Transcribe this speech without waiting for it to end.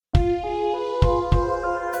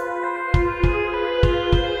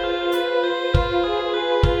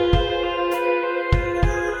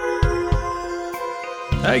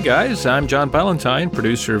Hi guys, I'm John Ballantyne,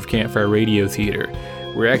 producer of Campfire Radio Theater.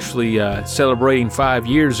 We're actually celebrating 5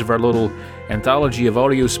 years of our little anthology of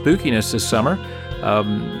audio spookiness this summer.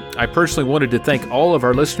 I personally wanted to thank all of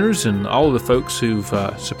our listeners and all of the folks who've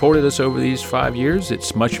supported us over these 5 years.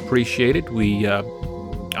 It's much appreciated. We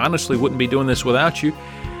honestly wouldn't be doing this without you.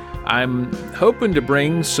 I'm hoping to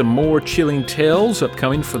bring some more chilling tales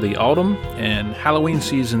upcoming for the autumn and Halloween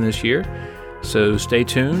season this year. So stay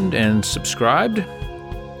tuned and subscribed.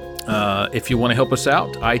 If you want to help us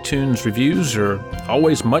out, iTunes reviews are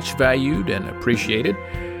always much valued and appreciated.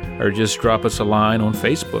 Or just drop us a line on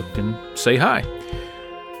Facebook and say hi.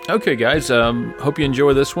 Okay, guys, hope you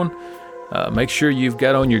enjoy this one. Make sure you've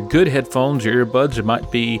got on your good headphones or earbuds. There might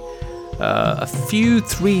be a few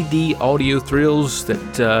 3D audio thrills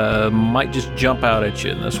that might just jump out at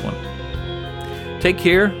you in this one. Take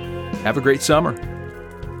care. Have a great summer.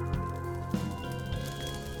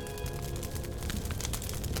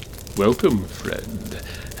 Welcome, friend.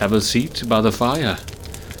 Have a seat by the fire.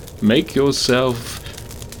 Make yourself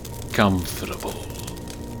comfortable.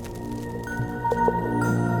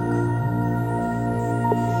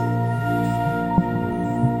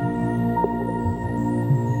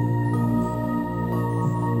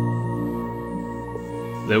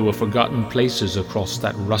 There were forgotten places across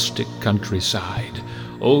that rustic countryside.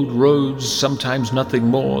 Old roads, sometimes nothing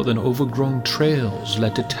more than overgrown trails,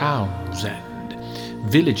 led to towns and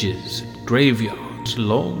villages and graveyards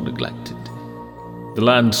long neglected. The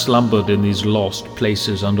land slumbered in these lost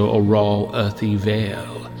places under a raw, earthy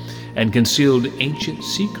veil, and concealed ancient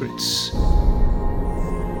secrets,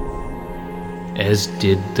 as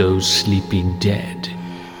did those sleeping dead,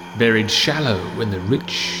 buried shallow in the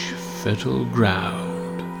rich, fertile ground.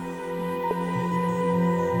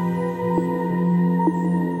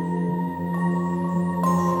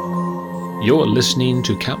 You're listening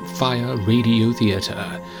to Campfire Radio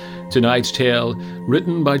Theater. Tonight's tale,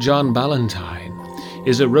 written by John Ballantyne,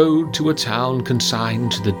 is a road to a town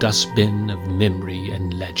consigned to the dustbin of memory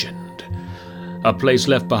and legend. A place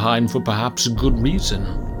left behind for perhaps good reason.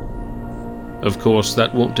 Of course,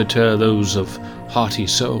 that won't deter those of hearty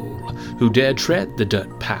soul who dare tread the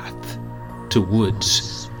dirt path to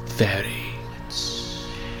Woods Ferry.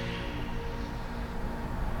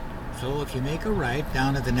 So if you make a right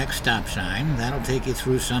down at the next stop sign, that'll take you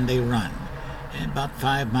through Sunday Run. And about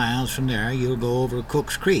 5 miles from there, you'll go over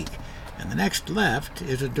Cook's Creek. And the next left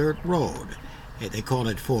is a dirt road. They call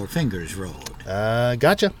it Four Fingers Road.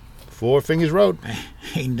 Gotcha. Four Fingers Road.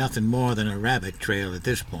 Ain't nothing more than a rabbit trail at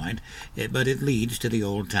this point, but it leads to the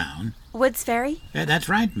old town. Woods Ferry? That's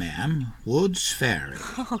right, ma'am. Woods Ferry.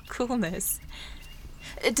 Oh, coolness.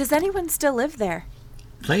 Does anyone still live there?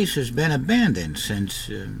 Place has been abandoned since,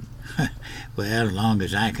 well, long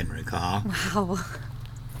as I can recall. Wow.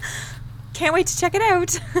 Can't wait to check it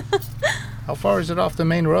out. How far is it off the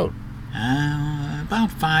main road?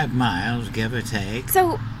 About 5 miles, give or take.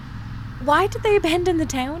 So, why did they abandon the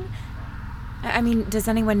town? I mean, does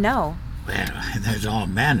anyone know? Well, there's all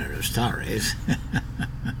manner of stories.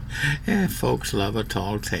 Folks love a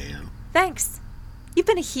tall tale. Thanks. You've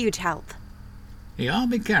been a huge help. Y'all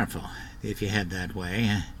be careful if you head that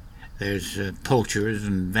way. There's poachers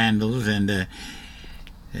and vandals and,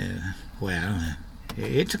 well,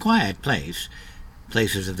 it's a quiet place.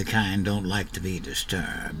 Places of the kind don't like to be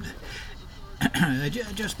disturbed.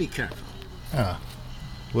 Just be careful.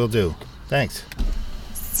 Will do. Thanks.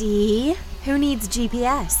 See? Who needs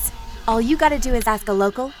GPS? All you gotta do is ask a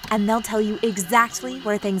local, and they'll tell you exactly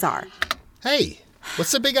where things are. Hey,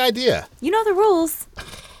 what's the big idea? You know the rules.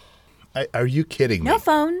 Are you kidding me? No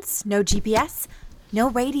phones, no GPS, no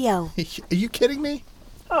radio. Are you kidding me?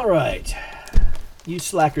 All right. You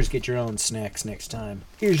slackers get your own snacks next time.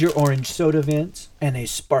 Here's your orange soda, Vince, and a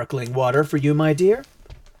sparkling water for you, my dear.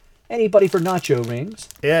 Anybody for nacho rings?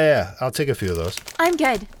 Yeah, I'll take a few of those. I'm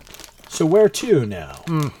good. So where to now?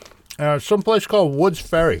 Someplace called Woods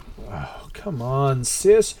Ferry. Oh, come on,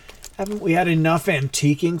 sis. Haven't we had enough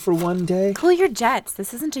antiquing for one day? Cool your jets.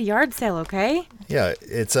 This isn't a yard sale, okay? Yeah,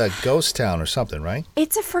 it's a ghost town or something, right?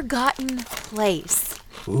 It's a forgotten place.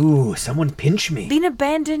 Ooh, someone pinch me. Been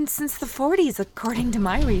abandoned since the 40s, according to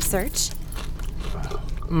my research.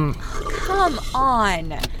 Come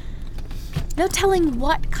on. No telling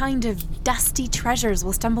what kind of dusty treasures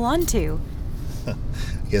we'll stumble onto.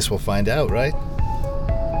 Guess we'll find out, right?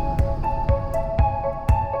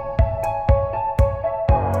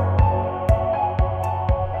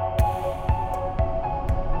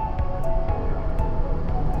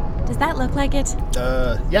 Does that look like it?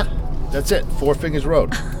 Yeah. That's it. Four Fingers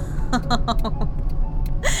Road.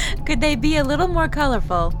 Could they be a little more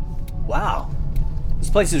colorful? Wow. This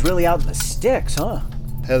place is really out in the sticks, huh?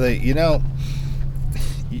 Heather, you're not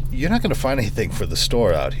going to find anything for the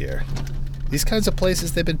store out here. These kinds of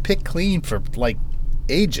places, they've been picked clean for,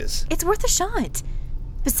 ages. It's worth a shot.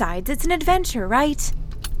 Besides, it's an adventure, right?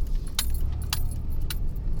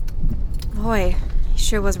 Boy, he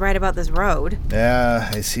sure was right about this road. Yeah,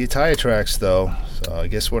 I see tire tracks, though, so I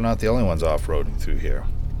guess we're not the only ones off-roading through here.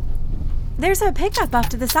 There's a pickup off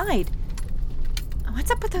to the side. What's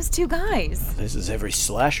up with those two guys? This is every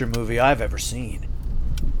slasher movie I've ever seen.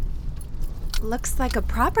 Looks like a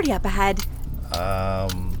property up ahead.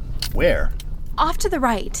 Where? Off to the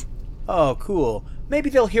right. Oh, cool.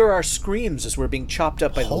 Maybe they'll hear our screams as we're being chopped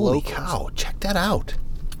up by the Holy locals. cow, check that out.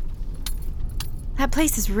 That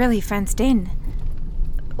place is really fenced in.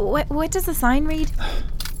 What does the sign read?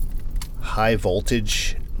 High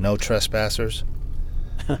voltage, no trespassers.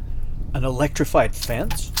 An electrified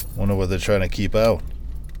fence? Wonder what they're trying to keep out.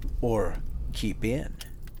 Or keep in?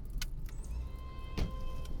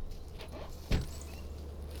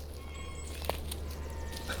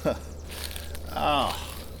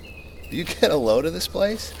 Do you get a load of this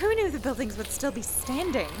place? Who knew the buildings would still be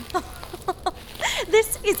standing?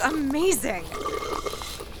 This is amazing.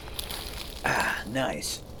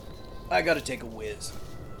 Nice. I gotta take a whiz.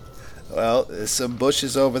 Well, there's some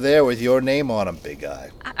bushes over there with your name on them, big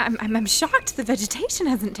guy. I'm shocked the vegetation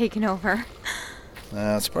hasn't taken over.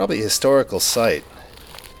 It's probably a historical site.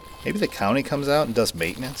 Maybe the county comes out and does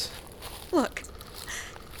maintenance? Look,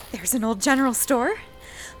 there's an old general store,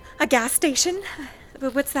 a gas station,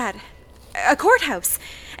 but what's that? A courthouse,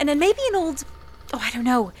 and then maybe an old, I don't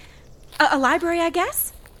know, a library, I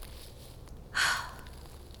guess?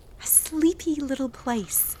 A sleepy little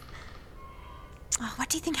place. Oh, what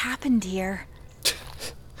do you think happened here?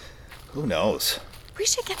 Who knows? We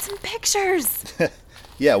should get some pictures.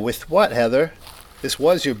 Yeah, with what, Heather? This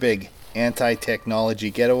was your big anti-technology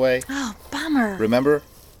getaway. Oh, bummer. Remember?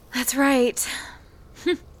 That's right.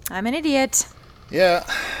 I'm an idiot. Yeah.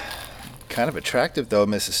 Kind of attractive, though,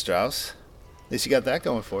 Mrs. Strauss. At least you got that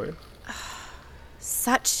going for you.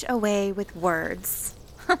 Such a way with words.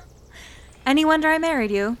 Any wonder I married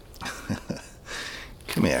you?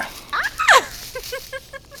 Come here.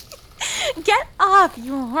 Get off,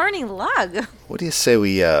 you horny lug. What do you say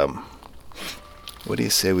we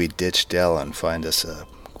ditch Dell and find us a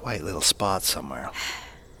quiet little spot somewhere?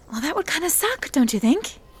 Well, that would kind of suck, don't you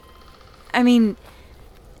think? I mean,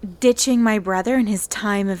 ditching my brother in his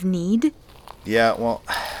time of need? Yeah, well,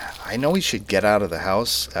 I know we should get out of the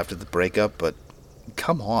house after the breakup, but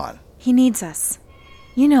come on. He needs us.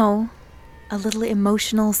 You know, a little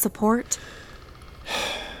emotional support.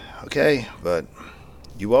 Okay, but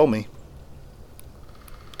you owe me.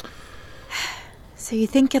 So you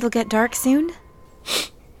think it'll get dark soon?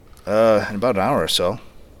 In about an hour or so.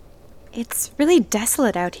 It's really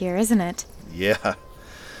desolate out here, isn't it? Yeah.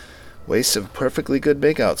 Waste of a perfectly good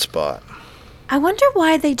makeout spot. I wonder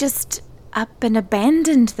why they just up and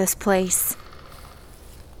abandoned this place.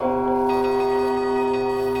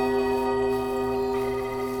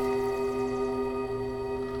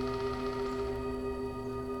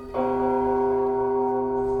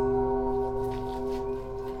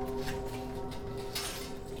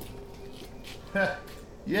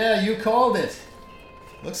 Yeah, you called it.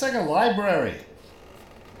 Looks like a library.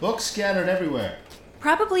 Books scattered everywhere.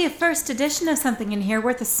 Probably a first edition of something in here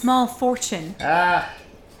worth a small fortune.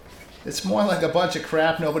 It's more like a bunch of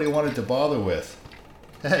crap nobody wanted to bother with.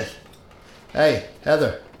 Hey,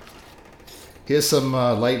 Heather. Here's some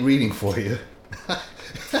light reading for you.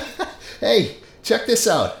 Hey, check this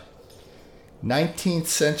out. 19th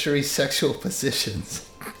century sexual positions.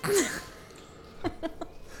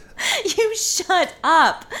 You shut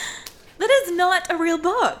up. That is not a real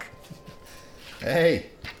book. Hey,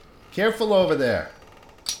 careful over there.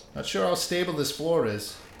 Not sure how stable this floor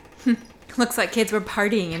is. Looks like kids were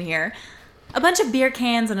partying in here. A bunch of beer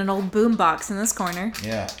cans and an old boombox in this corner.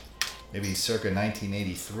 Yeah, maybe circa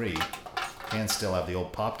 1983. Cans still have the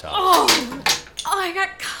old pop top. Oh, I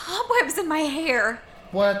got cobwebs in my hair.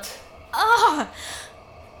 What? Oh,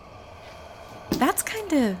 that's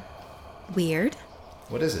kind of weird.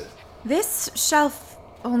 What is it? This shelf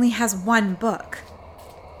only has one book.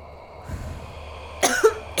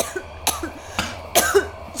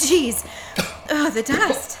 Jeez. The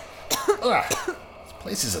dust. Ugh. This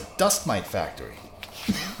place is a dust mite factory.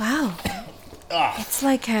 Wow. It's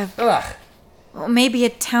like Ugh. maybe a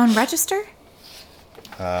town register?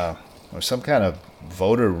 Or some kind of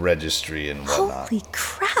voter registry and whatnot. Holy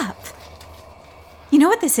crap. You know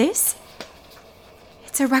what this is?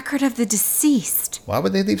 It's a record of the deceased. Why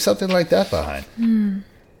would they leave something like that behind?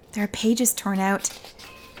 There are pages torn out.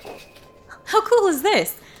 How cool is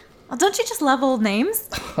this? Well, don't you just love old names?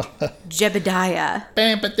 Jebediah.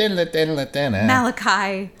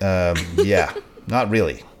 Malachi. Yeah, not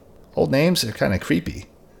really. Old names are kind of creepy.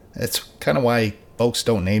 That's kind of why folks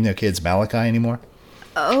don't name their kids Malachi anymore.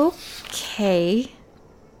 Okay.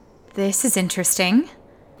 This is interesting.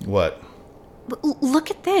 What? Look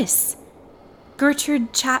at this.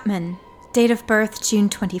 Gertrude Chapman. Date of birth June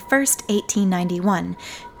 21st, 1891.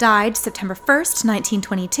 Died September 1st,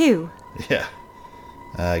 1922. Yeah.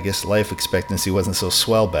 I guess life expectancy wasn't so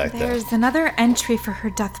swell back then. There's another entry for her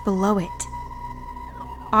death below it.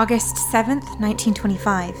 August 7th,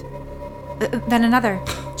 1925. Then another.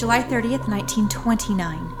 July 30th,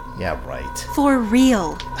 1929. Yeah, right. For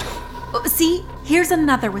real. See, here's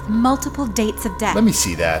another with multiple dates of death. Let me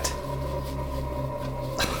see that.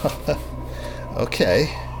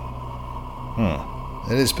 Okay.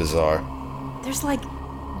 That is bizarre. There's like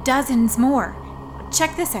dozens more.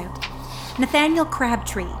 Check this out. Nathaniel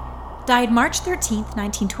Crabtree. Died March 13th,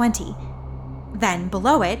 1920. Then,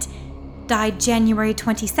 below it, died January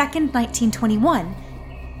 22nd, 1921.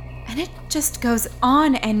 And it just goes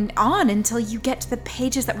on and on until you get to the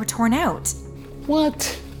pages that were torn out.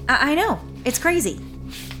 What? I know. It's crazy.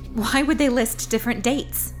 Why would they list different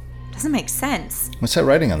dates? Doesn't make sense. What's that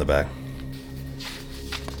writing on the back?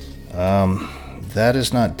 That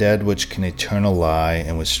is not dead which can eternal lie,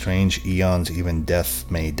 and with strange eons even death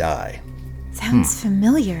may die. Sounds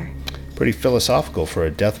familiar. Pretty philosophical for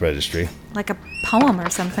a death registry. Like a poem or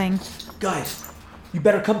something. Guys, you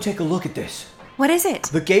better come take a look at this. What is it?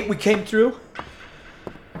 The gate we came through?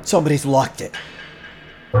 Somebody's locked it.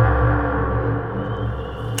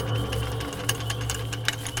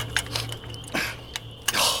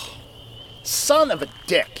 Son of a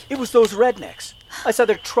dick! It was those rednecks. I saw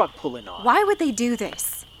their truck pulling off. Why would they do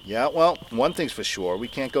this? Yeah, well, one thing's for sure. We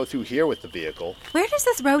can't go through here with the vehicle. Where does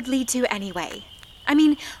this road lead to anyway? I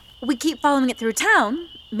mean, we keep following it through town.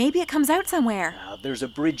 Maybe it comes out somewhere. There's a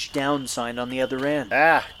bridge down sign on the other end.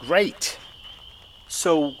 Ah, great.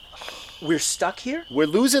 So, we're stuck here? We're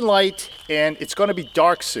losing light, and it's going to be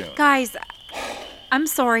dark soon. Guys, I'm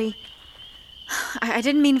sorry. I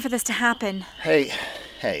didn't mean for this to happen. Hey,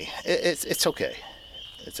 it's okay.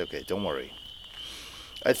 It's okay, don't worry.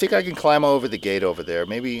 I think I can climb over the gate over there.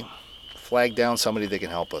 Maybe flag down somebody that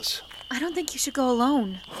can help us. I don't think you should go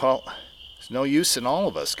alone. Well, there's no use in all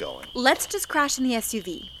of us going. Let's just crash in the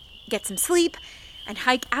SUV, get some sleep, and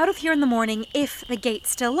hike out of here in the morning if the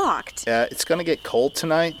gate's still locked. It's going to get cold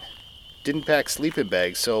tonight. Didn't pack sleeping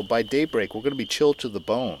bags, so by daybreak we're going to be chilled to the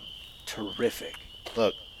bone. Terrific.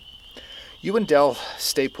 Look, you and Del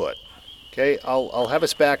stay put. Okay, I'll have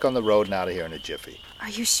us back on the road and out of here in a jiffy. Are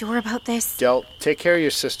you sure about this? Del, take care of your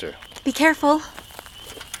sister. Be careful.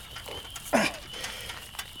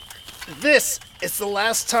 This is the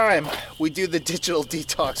last time we do the digital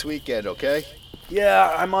detox weekend, okay?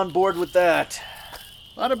 Yeah, I'm on board with that.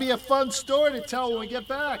 Ought to be a fun story to tell when we get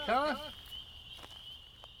back, huh?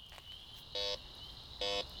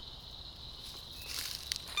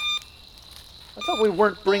 I thought we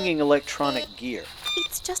weren't bringing electronic gear.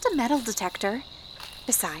 It's just a metal detector.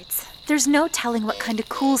 Besides, there's no telling what kind of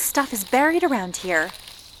cool stuff is buried around here.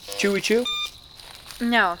 Chewy chew?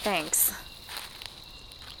 No, thanks.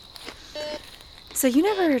 So you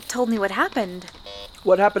never told me what happened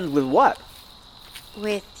What happened with what?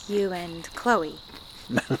 with you and Chloe.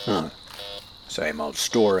 Same old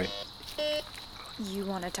story. You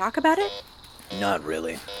want to talk about it? Not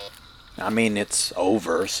really. I mean, it's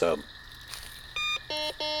over, so...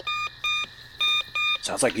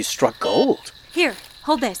 Sounds like you struck gold. Here,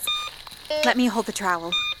 hold this. Let me hold the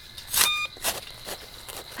trowel.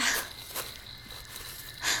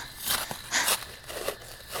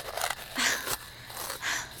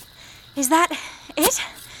 Is that it?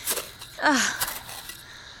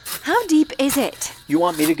 How deep is it? You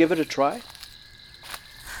want me to give it a try?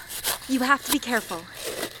 You have to be careful.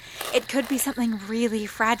 It could be something really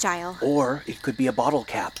fragile. Or it could be a bottle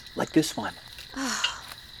cap, like this one.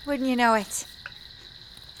 Wouldn't you know it?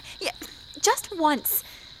 Yeah, just once.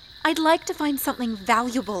 I'd like to find something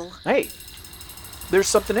valuable. Hey, there's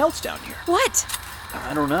something else down here. What?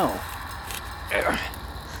 I don't know.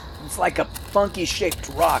 It's like a funky shaped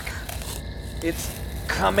rock. It's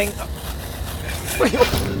coming.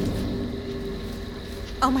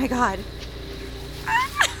 Oh my god.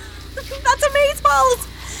 That's amazeballs!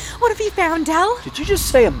 What have you found, Del? Did you just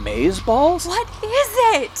say amazeballs? What is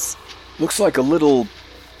it? Looks like a little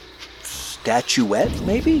statuette,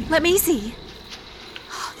 maybe? Let me see.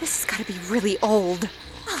 Oh, this has got to be really old.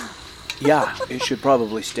 Yeah, it should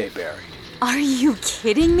probably stay buried. Are you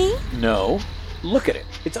kidding me? No. Look at it.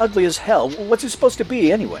 It's ugly as hell. What's it supposed to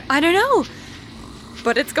be, anyway? I don't know.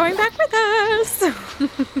 but it's going back with us.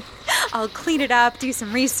 I'll clean it up, do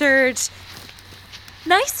some research.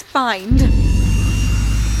 Nice find.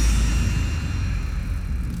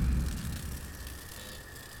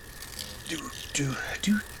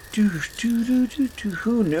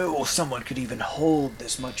 Who knew someone could even hold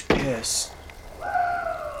this much piss?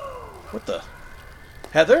 What the?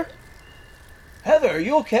 Heather? Heather, are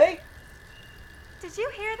you okay? Did you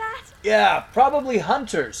hear that? Yeah, probably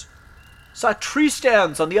hunters. Saw tree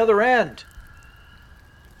stands on the other end.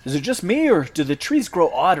 Is it just me, or do the trees grow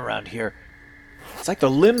odd around here? It's like the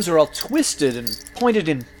limbs are all twisted and pointed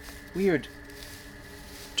in weird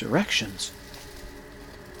directions.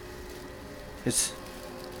 Is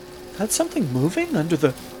that something moving under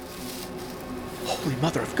the... Holy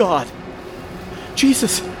Mother of God!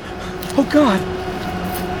 Jesus! Oh God!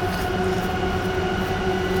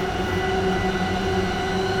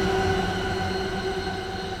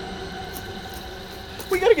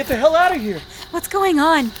 We gotta get the hell out of here! What's going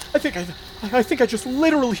on? I think I just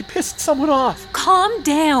literally pissed someone off. Calm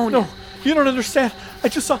down. No, you don't understand. I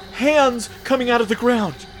just saw hands coming out of the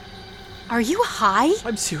ground. Are you high?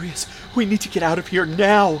 I'm serious. We need to get out of here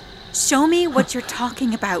now. Show me what you're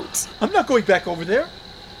talking about. I'm not going back over there.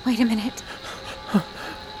 Wait a minute.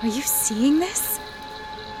 Are you seeing this?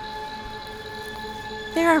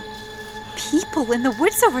 There are people in the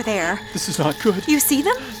woods over there. This is not good. You see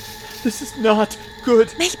them? This is not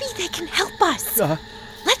good. Maybe they can help us.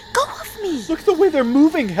 Let go of me. Look at the way they're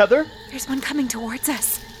moving, Heather. There's one coming towards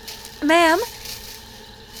us. Ma'am,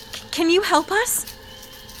 can you help us?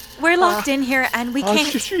 We're locked in here and we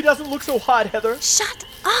can't... She doesn't look so hot, Heather. Shut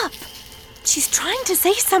up. She's trying to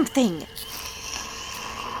say something.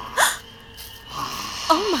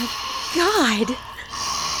 Oh my God.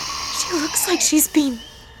 She looks like she's been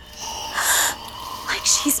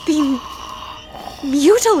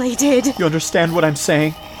mutilated. You understand what I'm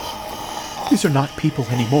saying? These are not people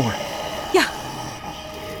anymore. Yeah.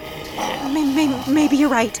 Maybe you're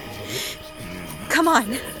right. Come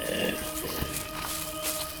on.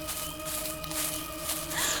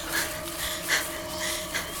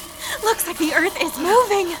 Looks like the earth is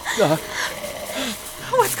moving.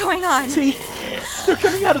 What's going on? See? They're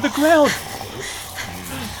coming out of the ground.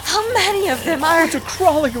 How many of them are? They're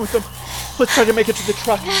crawling with them. Let's try to make it to the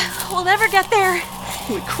truck. We'll never get there.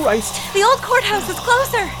 Holy Christ. The old courthouse is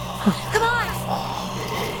closer. Come on.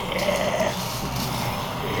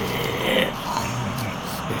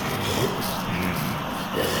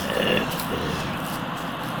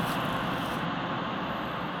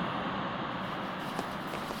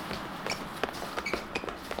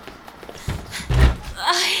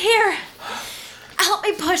 Here. Help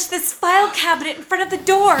me push this file cabinet in front of the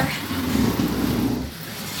door.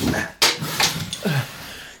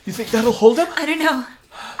 You think that'll hold them? I don't know.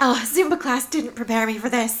 Oh, Zumba class didn't prepare me for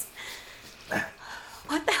this.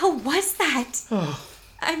 What the hell was that? Oh.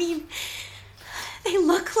 I mean, they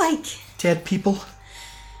look like... Dead people?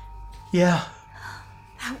 Yeah.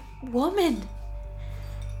 That woman.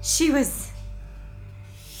 She was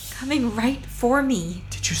coming right for me.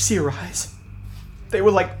 Did you see her eyes? They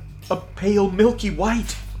were like a pale, milky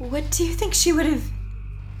white. What do you think she would have...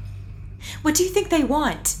 What do you think they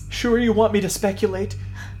want? Sure you want me to speculate?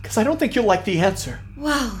 Because I don't think you'll like the answer.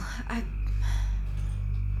 Well,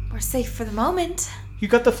 we're safe for the moment. You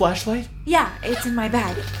got the flashlight? Yeah, it's in my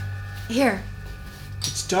bag. Here.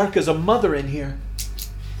 It's dark as a mother in here.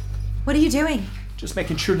 What are you doing? Just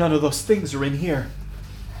making sure none of those things are in here.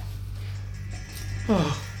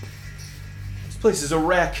 Oh. This place is a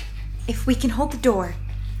wreck. If we can hold the door,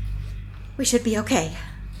 we should be okay.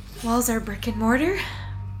 Walls are brick and mortar.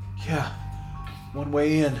 Yeah. One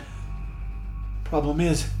way in. Problem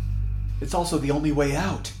is, it's also the only way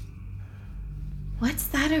out. What's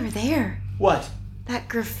that over there? What? That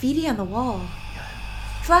graffiti on the wall.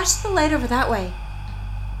 Flash the light over that way.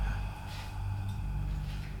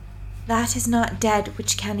 That is not dead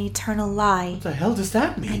which can eternal lie. What the hell does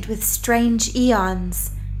that mean? And with strange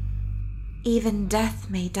eons, even death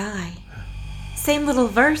may die. Same little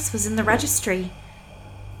verse was in the registry.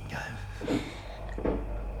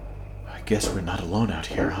 I guess we're not alone out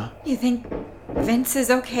here, huh? You think Vince is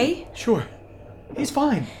okay? Sure. He's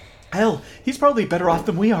fine. Hell, he's probably better off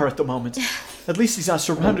than we are at the moment. At least he's not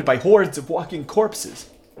surrounded by hordes of walking corpses.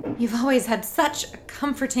 You've always had such a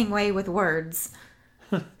comforting way with words.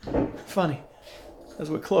 Funny. That's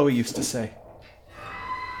what Chloe used to say.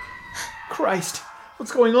 Christ,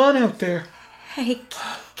 what's going on out there? Hey,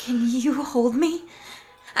 can you hold me?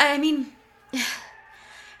 I mean,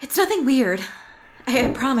 it's nothing weird. I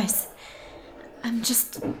promise. I'm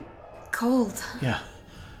just cold. Yeah,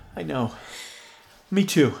 I know. Me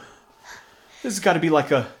too. This has got to be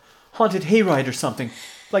like a haunted hayride or something.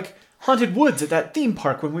 Like Haunted Woods at that theme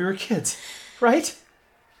park when we were kids. Right?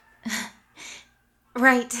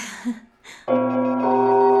 Right.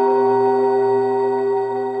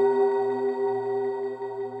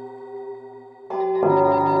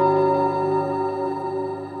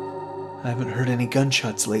 I haven't heard any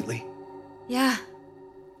gunshots lately. Yeah.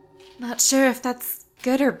 Not sure if that's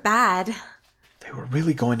good or bad. They were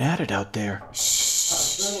really going at it out there.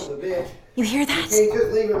 You hear that? Can't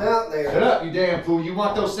just leave him out there. Shut up, you damn fool. You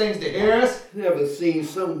want those things to hear us? Never seen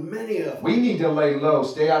so many of them. We need to lay low,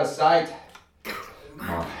 stay out of sight. Come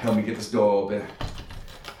on, help me get this door open.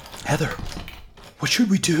 Heather, what should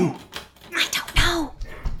we do? I don't know.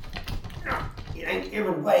 It ain't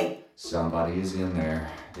every way. Somebody is in there.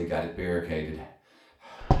 They got it barricaded.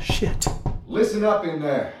 Shit. Listen up in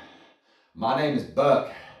there. My name is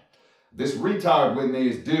Buck. This retard with me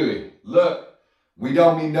is Dewey. Look, we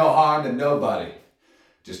don't mean no harm to nobody.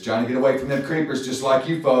 Just trying to get away from them creepers just like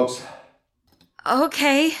you folks.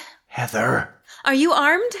 Okay. Heather. Are you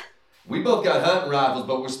armed? We both got hunting rifles,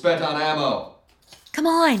 but we're spent on ammo. Come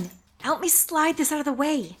on. Help me slide this out of the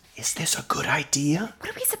way. Is this a good idea? What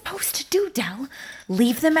are we supposed to do, Del?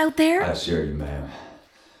 Leave them out there? I assure you, ma'am,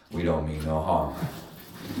 we don't mean no harm.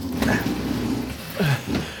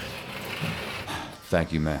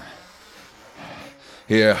 Thank you, ma'am.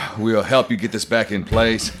 Here, we'll help you get this back in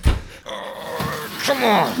place. Come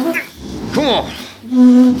on! Come on!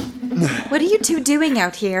 What are you two doing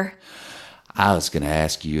out here? I was gonna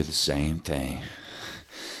ask you the same thing.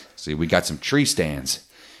 See, we got some tree stands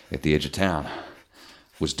at the edge of town.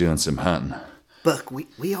 Was doing some hunting. Buck,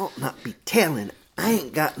 we ought not be telling. I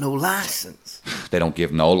ain't got no license. They don't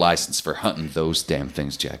give no license for hunting those damn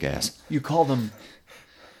things, jackass. You call them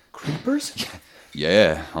creepers?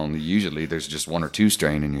 Yeah, only usually there's just one or two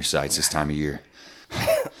straying in your sights this time of year.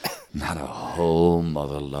 Not a whole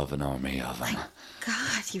mother-loving army of them.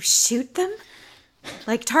 God, you shoot them?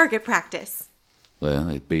 Like target practice. Well,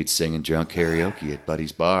 it beats singing drunk karaoke at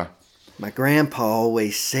Buddy's bar. My grandpa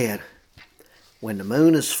always said, when the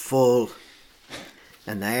moon is full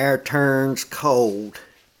and the air turns cold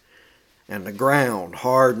and the ground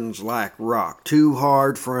hardens like rock, too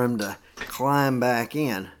hard for him to climb back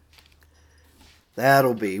in,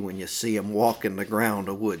 that'll be when you see him walking the ground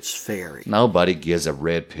of Woods Ferry. Nobody gives a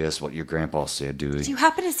red piss what your grandpa said, do Do he? you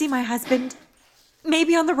happen to see my husband?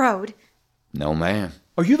 Maybe on the road. No, ma'am.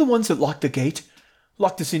 Are you the ones that locked the gate?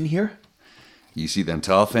 Locked us in here? You see them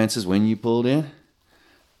tall fences when you pulled in?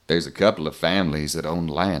 There's a couple of families that own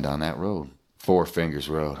land on that road. Four Fingers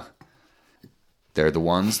Road. They're the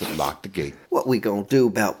ones that locked the gate. What we gonna do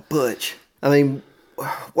about Butch? I mean,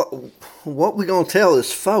 what we gonna tell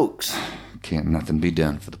his folks? Can't nothing be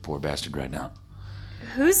done for the poor bastard right now.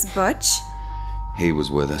 Who's Butch? He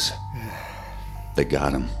was with us. They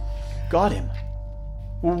got him. Got him?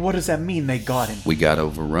 What does that mean, they got him? We got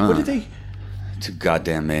overrun. What did they... Too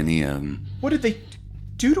goddamn many of them. What did they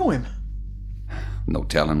do to him? No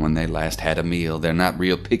telling when they last had a meal. They're not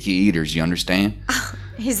real picky eaters, you understand?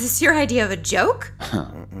 Is this your idea of a joke?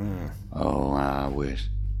 Oh, I wish.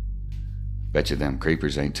 Bet you them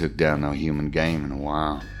creepers ain't took down no human game in a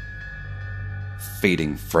while.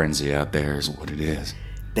 Feeding frenzy out there is what it is.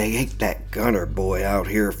 They ate that Gunner boy out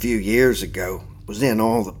here a few years ago. Was in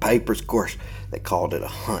all the papers. Of course, they called it a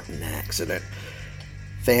hunting accident.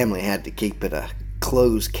 Family had to keep it a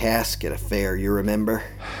closed casket affair, you remember?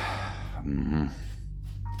 Mm-hmm.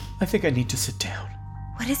 I think I need to sit down.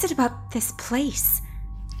 What is it about this place?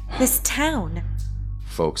 This town?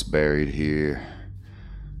 Folks buried here.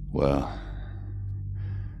 Well,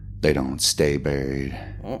 they don't stay buried.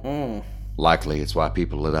 Likely it's why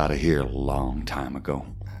people lit out of here a long time ago.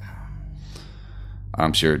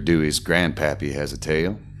 I'm sure Dewey's grandpappy has a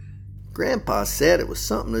tale. Grandpa said it was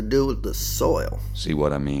something to do with the soil. See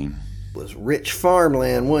what I mean? It was rich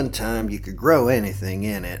farmland one time. You could grow anything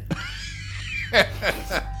in it.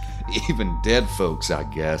 Even dead folks, I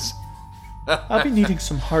guess. I'll be needing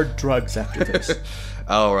some hard drugs after this.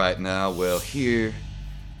 All right now, well,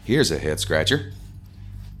 here's a head scratcher.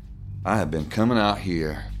 I have been coming out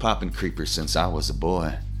here, popping creepers since I was a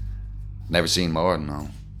boy. Never seen more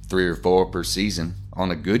than 3 or 4 per season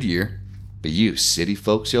on a good year. But you city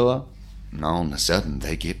folks show up, and all of a sudden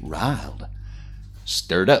they get riled.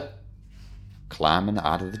 Stirred up. Climbing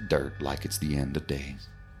out of the dirt like it's the end of days.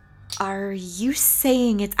 Are you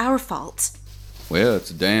saying it's our fault? Well, it's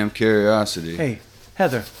a damn curiosity. Hey,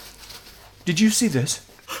 Heather, did you see this?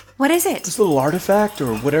 What is it? This little artifact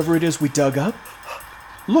or whatever it is we dug up?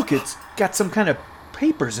 Look, it's got some kind of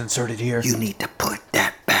papers inserted here. You need to put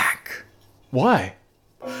that back. Why?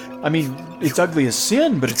 I mean, it's ugly as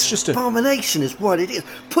sin, but it's just a... Abomination is what it is.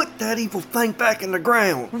 Put that evil thing back in the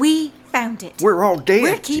ground. We found it. We're all dead.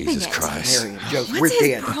 We're keeping Jesus it. Christ. Harry and Joe, What's we're his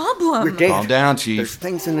dead. problem? We're dead. Calm down, There's Chief.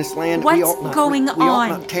 things in this land What's we ought not, going we ought on?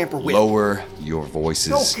 not tamper with. Lower your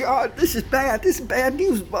voices. Oh, God, this is bad. This is bad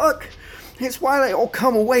news, Buck. It's why they all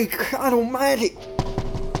come away. God almighty.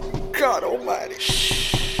 God almighty.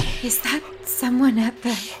 Is that someone at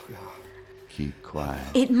the... Keep quiet.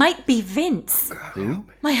 It might be Vince. Who?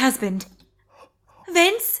 My husband.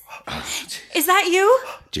 Vince? Is that you?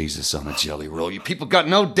 Jesus on a jelly roll. You people got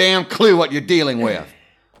no damn clue what you're dealing with.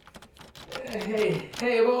 Hey,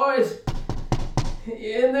 boys.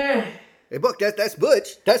 You in there? Hey, Buck, that's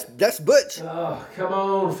Butch. That's Butch. Oh, come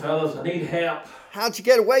on, fellas. I need help. How'd you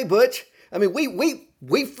get away, Butch? I mean,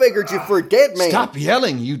 we figured you for a dead man. Stop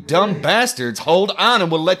yelling, you dumb bastards. Hold on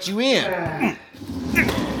and we'll let you in.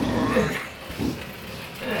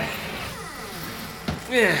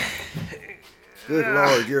 Good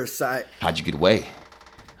Lord, you're a sight. How'd you get away?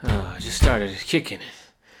 Oh, I just started kicking it.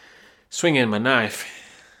 Swinging my knife.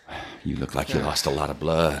 You look like you lost a lot of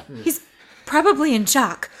blood. He's probably in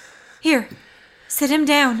shock. Here, sit him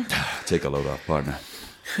down. Take a load off, partner.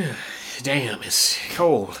 Damn, it's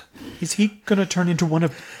cold. Is he gonna turn into one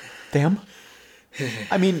of them?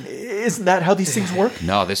 I mean, isn't that how these things work?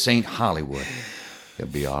 No, this ain't Hollywood. He'll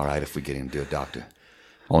be all right if we get him to a doctor.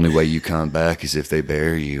 Only way you come back is if they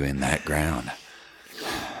bury you in that ground.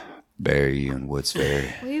 Bury you in Woods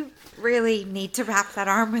Ferry. We really need to wrap that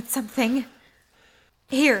arm with something.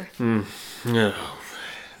 Here. No.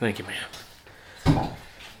 Thank you, ma'am.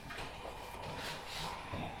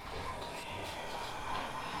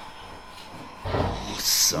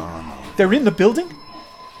 Son. They're in the building?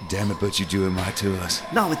 Damn it, but you doing right to us.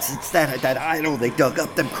 No, it's that idol they dug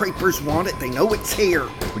up. Them creepers want it. They know it's here.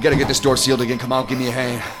 We gotta get this door sealed again. Come on, give me a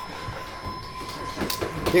hand.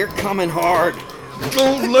 They're coming hard.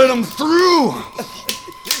 Don't let them through!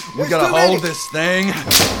 We gotta too many. hold this thing.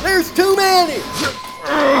 There's too many.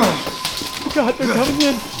 God, they're coming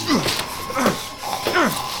in.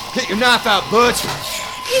 Get your knife out, Butch.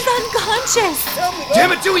 He's unconscious.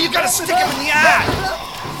 Damn it, Dewey, you gotta stick him in the eye.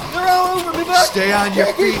 They're all over me, Buck. Stay on your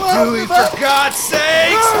Can't keep feet, up, Dewey, Buck. for God's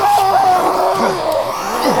sakes!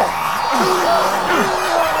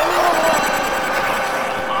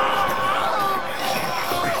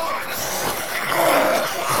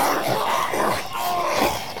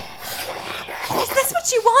 Is this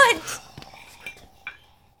what you want?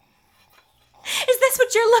 Is this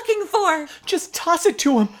what you're looking for? Just toss it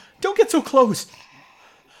to him. Don't get so close.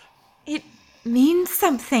 It means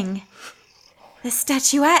something. The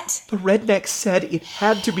statuette. The redneck said it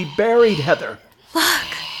had to be buried, Heather. Look.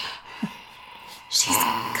 She's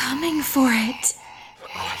coming for it. For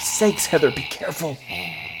Christ's sakes, Heather, be careful.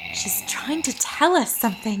 She's trying to tell us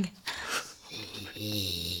something.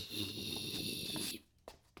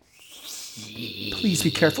 Please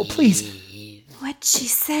be careful, please. What'd she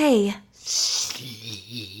say?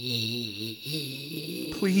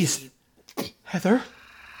 Please. Heather?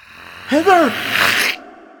 Heather!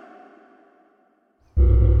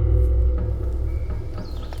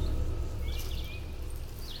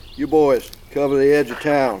 You boys, cover the edge of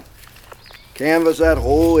town. Canvass that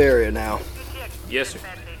whole area now. Yes, sir.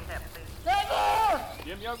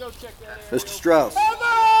 Mr. Strauss.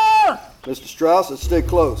 Mr. Strauss, let's stay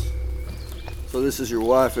close. So this is your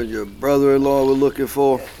wife and your brother-in-law we're looking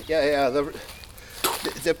for? Yeah.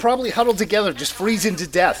 They're probably huddled together, just freezing to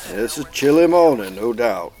death. It's a chilly morning, no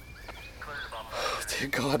doubt. Dear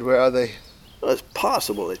God, where are they? Well, it's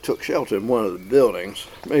possible they took shelter in one of the buildings.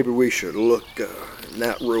 Maybe we should look in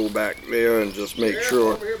that row back there and just make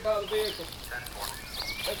sure. Over here by the vehicle.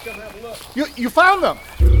 Let's come have a look. You found them!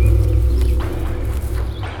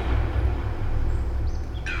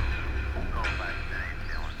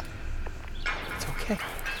 It's okay.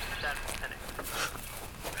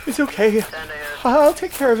 It's okay. I'll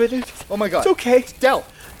take care of it. Oh my God. It's okay. Del!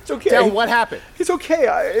 It's okay. Del, what happened? It's okay.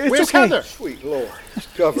 It's Where's okay. Heather? Sweet Lord, it's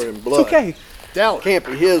covered in blood. It's okay. Del! Can't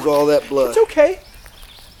be his, all that blood. It's okay.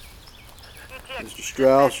 Mr.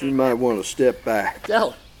 Strauss, you might want to step back.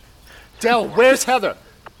 Del! Del, where's Heather?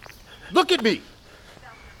 Look at me!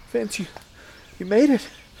 Vince, you made it.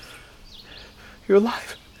 You're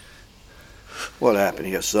alive. What happened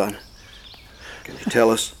here, son? Can you tell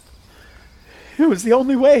us? It was the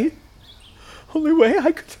only way. Only way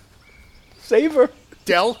I could save her.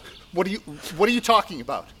 Del, what are you talking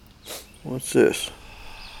about? What's this?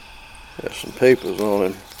 There's some papers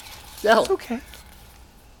on it. Del, It's okay.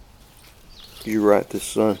 You write this,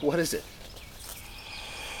 son? what is it?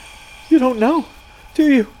 You don't know,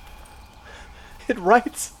 do you? It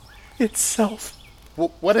writes itself.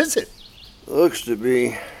 What is it? Looks to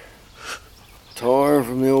be torn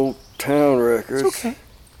from the old town records. It's okay.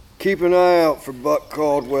 Keep an eye out for Buck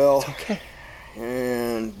Caldwell. It's okay.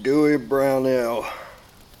 And Dewey Brownell.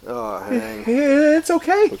 Oh, hang. It's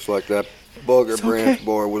okay. Looks like that Bugger It's Branch okay.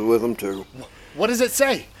 boy was with them, too. What does it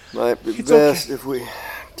say? Might be It's best okay. if we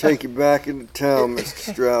take you back into town,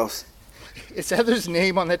 Mr. Strauss. It's Heather's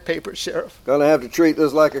name on that paper, Sheriff. Gonna have to treat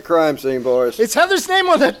this like a crime scene, boys. It's Heather's name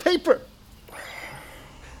on that paper.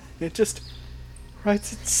 It just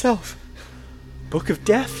writes itself. Book of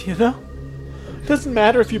Death, you know? Doesn't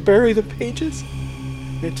matter if you bury the pages.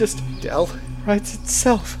 It just Del, writes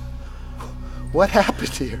itself. what happened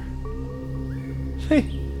here? They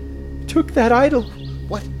took that idol.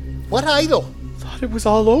 What? What idol? Thought it was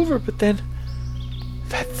all over, but then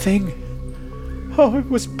that thing. Oh, it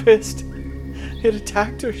was pissed. It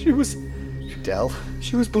attacked her. She was Del,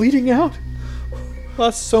 bleeding out.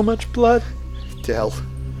 Lost so much blood. Del.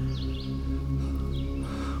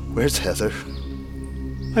 Where's Heather?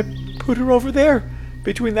 I put her over there,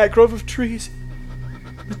 between that grove of trees.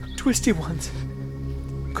 The twisty ones.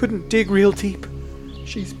 Couldn't dig real deep.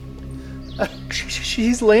 She's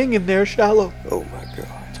laying in there shallow. Oh, my God.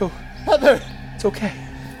 So Heather! it's okay.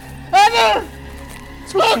 Heather!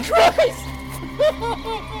 It's okay. Oh, Christ!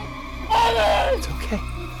 Heather! It's okay.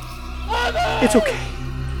 It's okay.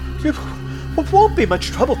 It won't be much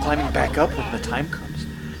trouble climbing back up when the time comes.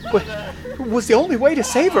 But it was the only way to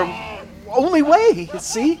save her. Only way, you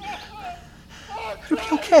see? It'll be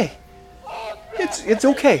okay. It's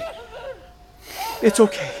okay. It's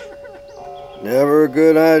okay. Never a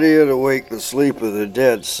good idea to wake the sleep of the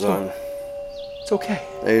dead, son. It's okay.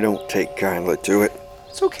 They don't take kindly to it.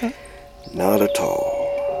 It's okay. Not at all.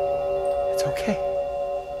 It's okay.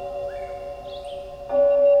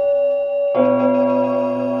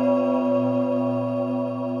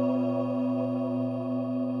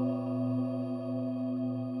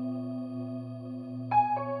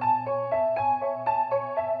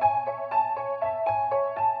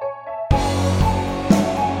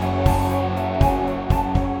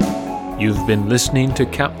 You've been listening to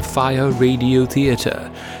Campfire Radio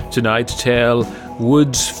Theatre. Tonight's tale,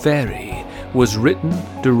 Wood's Fairy, was written,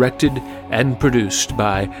 directed, and produced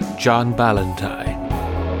by John Ballantyne.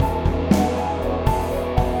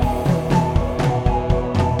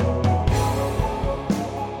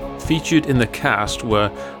 Featured in the cast were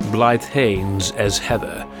Blythe Haynes as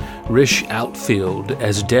Heather, Rish Outfield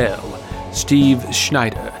as Dale, Steve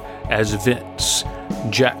Schneider as Vince,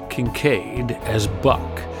 Jack Kincaid as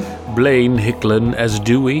Buck, Blaine Hicklin as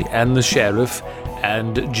Dewey and the Sheriff,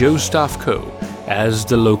 and Joe Stofko as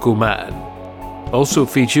the local man. Also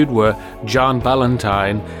featured were John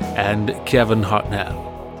Ballantyne and Kevin Hartnell.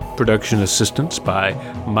 Production assistance by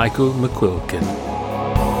Michael McQuilkin.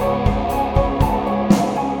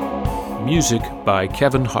 Music by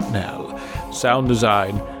Kevin Hartnell. Sound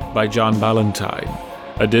design by John Ballantyne.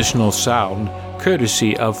 Additional sound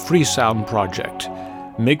courtesy of Free Sound Project.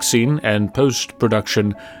 Mixing and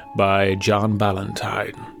post-production by John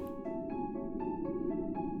Ballantyne.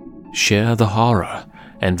 Share the horror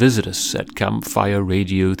and visit us at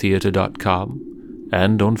CampfireRadioTheatre.com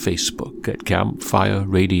and on Facebook at Campfire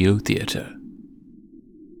Radio Theatre.